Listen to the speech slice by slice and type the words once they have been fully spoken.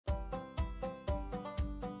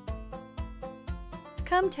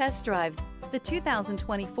Come test drive the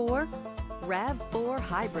 2024 RAV4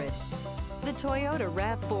 Hybrid. The Toyota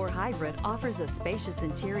RAV4 Hybrid offers a spacious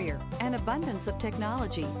interior, an abundance of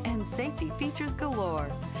technology, and safety features galore.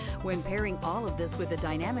 When pairing all of this with a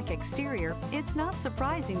dynamic exterior, it's not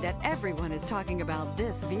surprising that everyone is talking about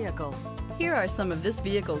this vehicle. Here are some of this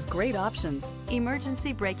vehicle's great options: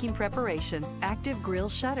 emergency braking preparation, active grille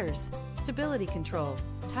shutters, stability control,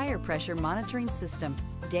 tire pressure monitoring system,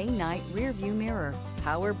 day-night rear view mirror,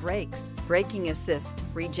 power brakes, braking assist,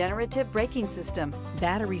 regenerative braking system,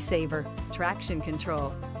 battery saver, traction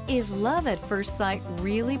control. Is love at first sight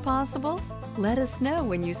really possible? Let us know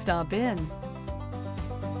when you stop in.